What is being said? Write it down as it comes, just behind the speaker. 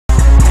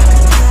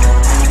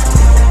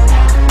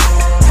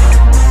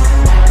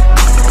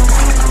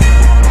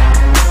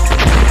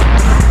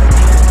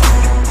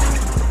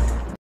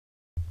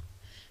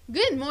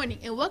morning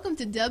and welcome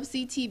to Dub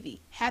C TV.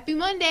 Happy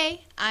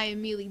Monday. I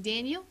am Mealy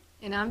Daniel.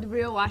 And I'm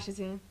Debriel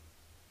Washington.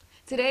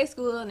 Today's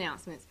school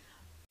announcements.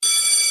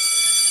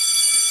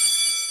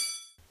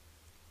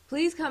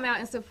 Please come out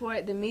and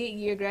support the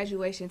mid-year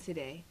graduation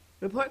today.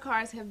 Report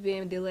cards have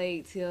been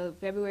delayed till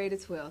February the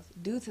 12th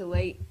due to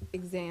late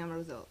exam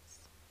results.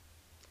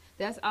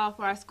 That's all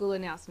for our school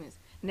announcements.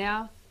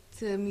 Now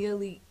to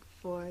Mealy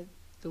for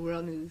the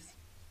world news.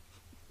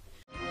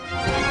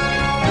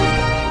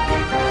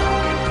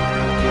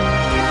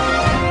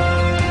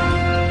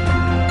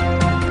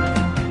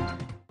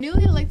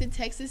 Newly elected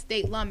Texas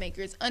state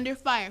lawmakers under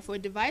fire for a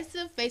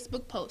divisive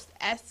Facebook post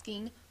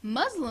asking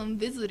Muslim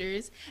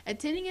visitors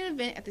attending an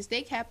event at the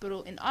state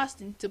capitol in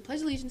Austin to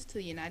pledge allegiance to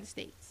the United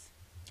States.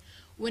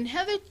 When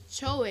Heather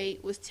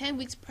Choate was 10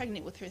 weeks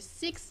pregnant with her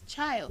sixth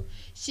child,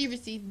 she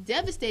received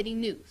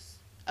devastating news,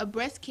 a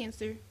breast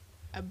cancer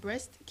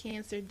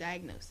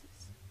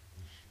diagnosis.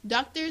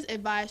 Doctors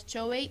advised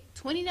Choate,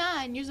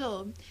 29 years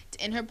old,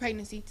 to end her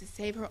pregnancy to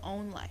save her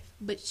own life,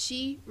 but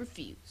she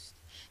refused,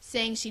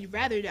 saying she'd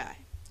rather die.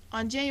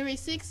 On January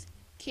 6th,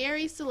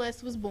 Carrie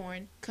Celeste was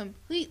born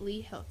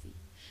completely healthy.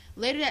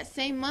 Later that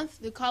same month,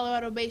 the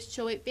Colorado-based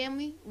Choate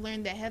family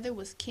learned that Heather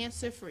was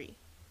cancer-free.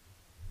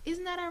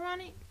 Isn't that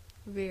ironic?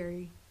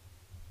 Very.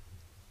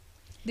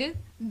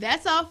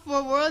 That's all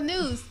for World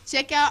News.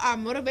 Check out our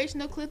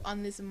motivational clip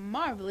on this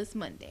marvelous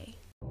Monday.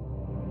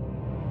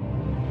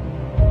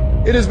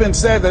 It has been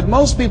said that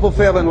most people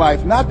fail in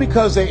life not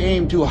because they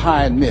aim too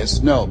high and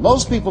miss. No,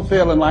 most people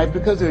fail in life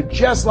because they're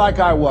just like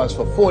I was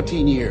for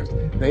 14 years.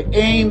 They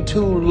aim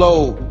too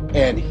low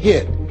and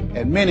hit,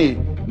 and many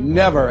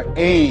never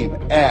aim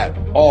at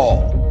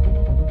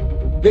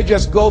all. They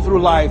just go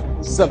through life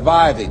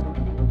surviving.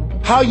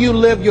 How you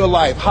live your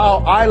life, how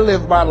I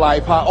live my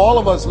life, how all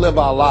of us live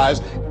our lives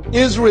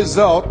is a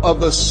result of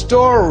the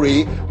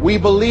story we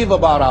believe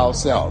about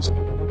ourselves.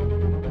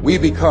 We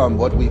become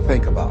what we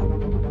think about.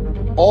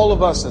 All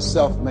of us are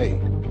self-made,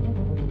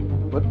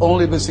 but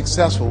only the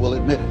successful will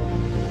admit it.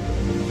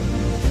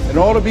 In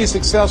order to be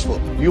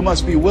successful, you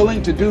must be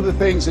willing to do the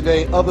things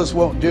today others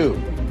won't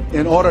do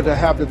in order to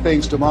have the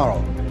things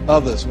tomorrow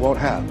others won't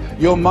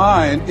have. Your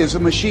mind is a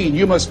machine.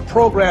 You must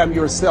program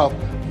yourself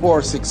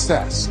for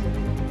success.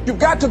 You've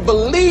got to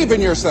believe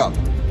in yourself.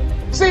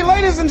 See,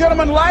 ladies and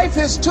gentlemen, life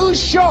is too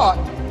short.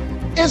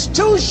 It's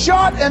too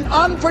short and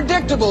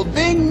unpredictable,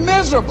 being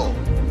miserable.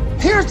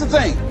 Here's the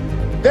thing.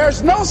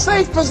 There's no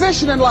safe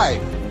position in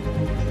life.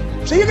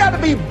 So you got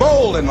to be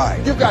bold in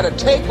life. You've got to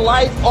take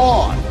life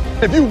on.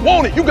 If you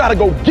want it, you got to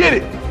go get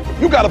it.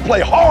 You got to play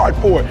hard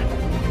for it.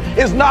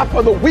 It's not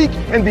for the weak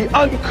and the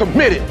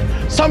uncommitted.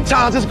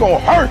 Sometimes it's going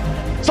to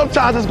hurt.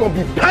 Sometimes it's going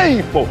to be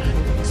painful.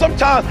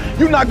 Sometimes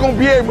you're not going to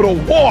be able to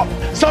walk.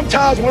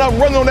 Sometimes when I'm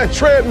running on that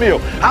treadmill,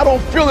 I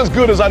don't feel as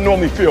good as I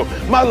normally feel.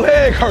 My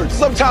leg hurts.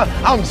 Sometimes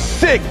I'm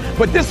sick.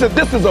 But this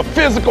is a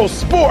physical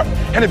sport.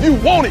 And if you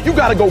want it, you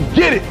got to go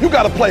get it. You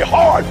got to play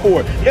hard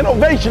for it.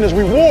 Innovation is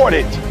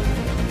rewarded.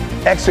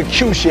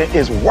 Execution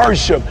is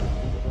worship.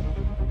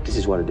 This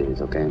is what it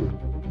is, okay?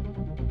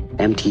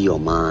 Empty your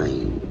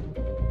mind.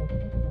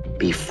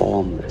 Be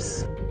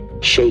formless,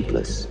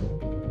 shapeless,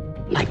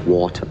 like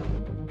water.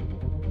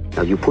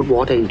 Now you put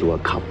water into a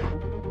cup,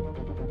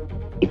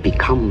 it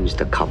becomes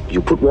the cup.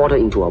 You put water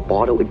into a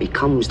bottle, it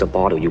becomes the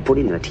bottle. You put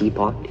it in a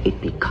teapot,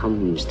 it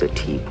becomes the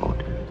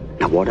teapot.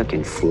 Now water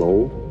can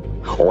flow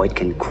or it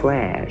can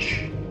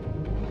crash.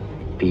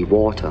 Be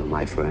water,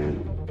 my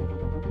friend.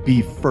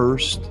 Be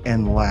first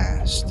and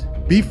last.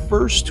 Be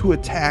first to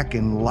attack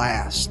and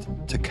last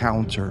to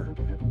counter.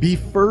 Be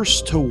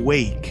first to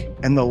wake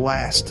and the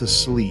last to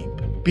sleep.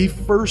 Be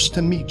first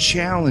to meet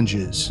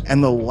challenges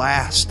and the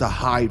last to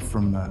hide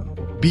from them.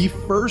 Be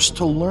first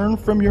to learn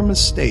from your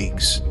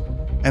mistakes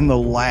and the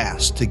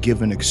last to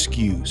give an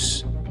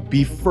excuse.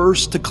 Be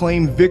first to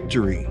claim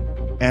victory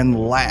and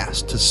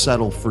last to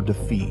settle for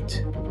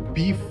defeat.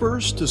 Be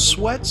first to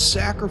sweat,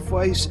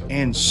 sacrifice,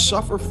 and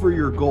suffer for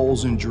your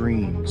goals and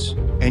dreams,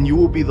 and you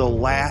will be the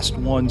last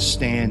one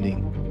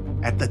standing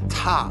at the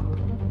top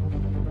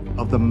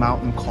of the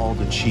mountain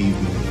called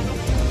achievement.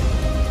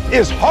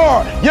 It's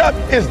hard, yep,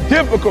 it's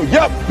difficult,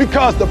 yep,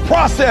 because the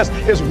process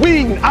is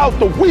weeding out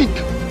the weak.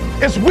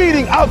 It's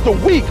weeding out the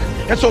weak.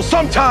 And so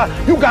sometimes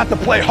you got to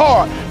play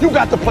hard. You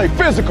got to play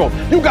physical.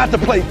 You got to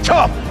play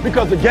tough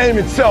because the game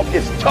itself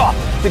is tough.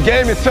 The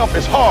game itself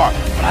is hard.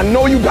 But I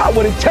know you got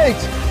what it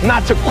takes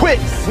not to quit,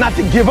 not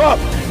to give up,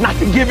 not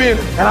to give in.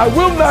 And I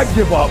will not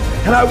give up.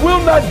 And I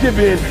will not give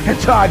in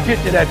until I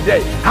get to that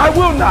day. I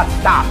will not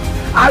stop.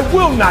 I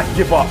will not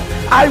give up.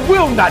 I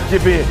will not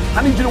give in.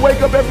 I need you to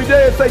wake up every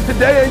day and say,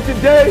 today ain't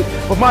today,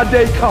 but my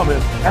day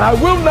coming. And I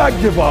will not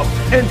give up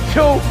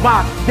until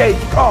my day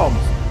comes.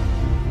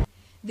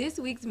 This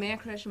week's Man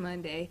Crush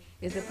Monday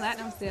is the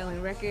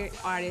platinum-selling record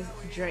artist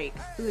Drake,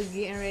 who is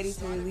getting ready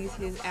to release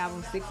his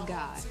album, Six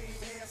God.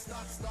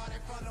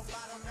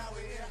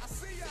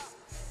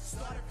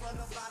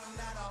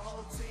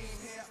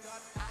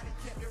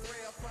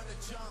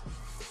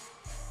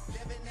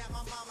 Living at my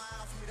mama's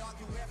house, we don't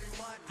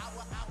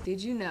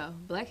Did you know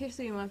Black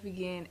History Month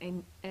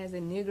began as a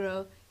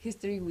Negro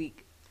History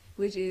Week,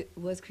 which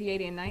was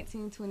created in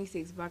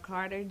 1926 by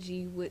Carter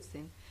G.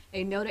 Woodson,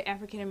 a noted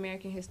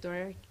African-American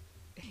historian.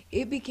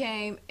 It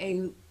became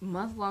a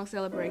month-long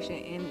celebration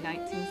in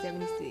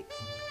 1976.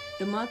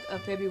 The month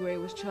of February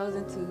was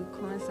chosen to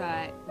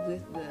coincide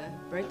with the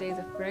birthdays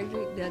of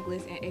Frederick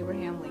Douglass and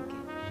Abraham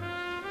Lincoln.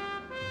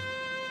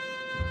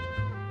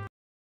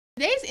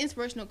 Today's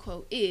inspirational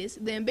quote is,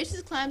 "The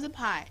ambitious climbs up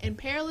high and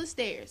perilous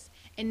stairs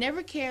and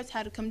never cares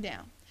how to come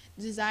down.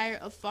 The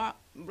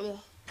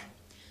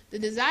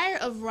desire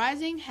of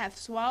rising hath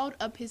swallowed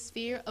up his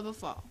fear of a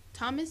fall."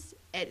 Thomas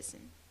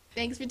Edison.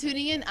 Thanks for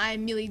tuning in.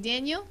 I'm Millie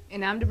Daniel.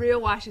 And I'm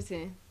Debria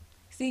Washington.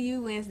 See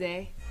you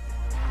Wednesday.